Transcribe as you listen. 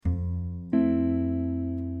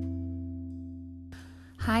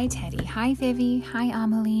Hi Teddy, hi Vivi, hi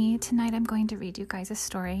Amelie. Tonight I'm going to read you guys a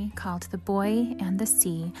story called The Boy and the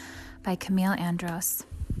Sea by Camille Andros.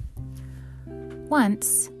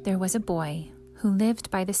 Once there was a boy who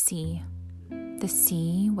lived by the sea. The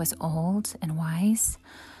sea was old and wise.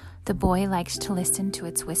 The boy liked to listen to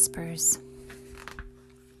its whispers.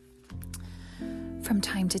 From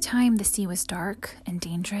time to time, the sea was dark and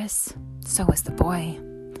dangerous. So was the boy.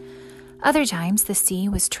 Other times, the sea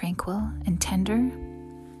was tranquil and tender.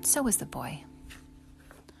 So was the boy.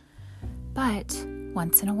 But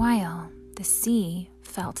once in a while, the sea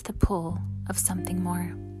felt the pull of something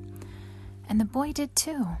more. And the boy did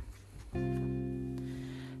too.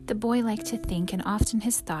 The boy liked to think, and often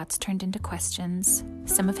his thoughts turned into questions.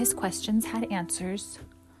 Some of his questions had answers,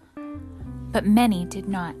 but many did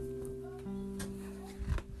not.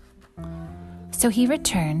 So he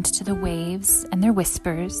returned to the waves and their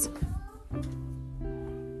whispers.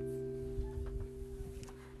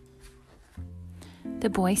 The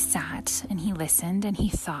boy sat and he listened and he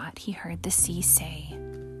thought he heard the sea say,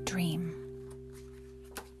 "Dream."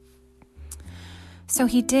 So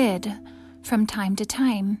he did. From time to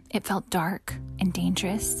time, it felt dark and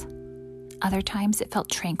dangerous. Other times it felt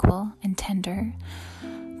tranquil and tender.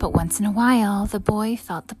 But once in a while, the boy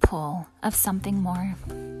felt the pull of something more.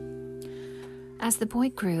 As the boy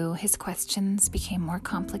grew, his questions became more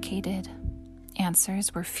complicated.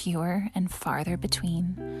 Answers were fewer and farther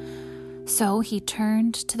between. So he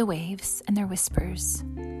turned to the waves and their whispers.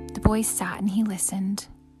 The boy sat and he listened,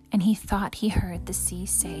 and he thought he heard the sea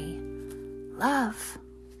say, "Love."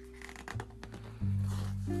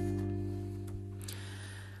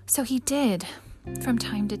 So he did. From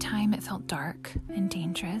time to time, it felt dark and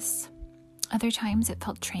dangerous. Other times, it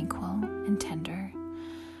felt tranquil and tender.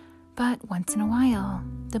 But once in a while,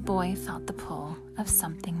 the boy felt the pull of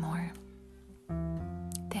something more.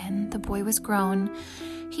 Then the boy was grown.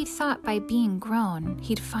 He thought by being grown,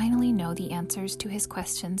 he'd finally know the answers to his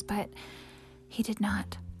questions, but he did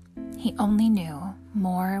not. He only knew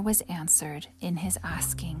more was answered in his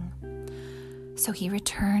asking. So he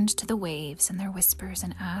returned to the waves and their whispers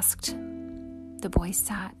and asked. The boy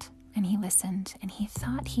sat and he listened, and he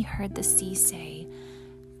thought he heard the sea say,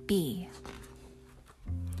 "Be."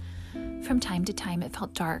 From time to time, it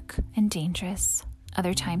felt dark and dangerous.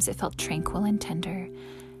 Other times, it felt tranquil and tender.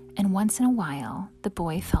 And once in a while, the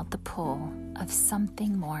boy felt the pull of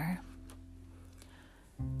something more.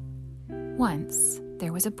 Once,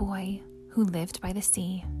 there was a boy who lived by the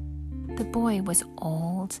sea. The boy was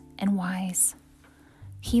old and wise.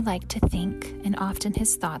 He liked to think, and often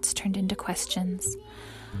his thoughts turned into questions.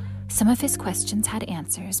 Some of his questions had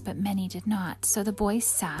answers, but many did not. So the boy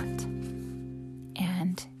sat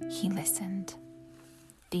and he listened.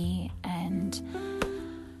 The end.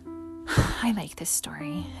 I like this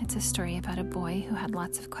story. It's a story about a boy who had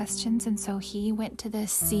lots of questions, and so he went to the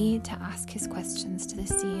sea to ask his questions to the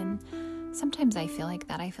sea. And sometimes I feel like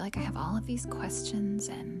that. I feel like I have all of these questions,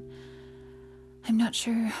 and I'm not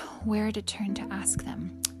sure where to turn to ask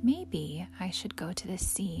them. Maybe I should go to the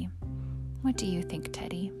sea. What do you think,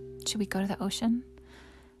 Teddy? Should we go to the ocean?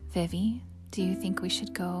 Vivi, do you think we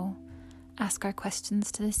should go ask our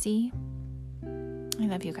questions to the sea? I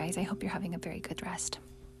love you guys. I hope you're having a very good rest.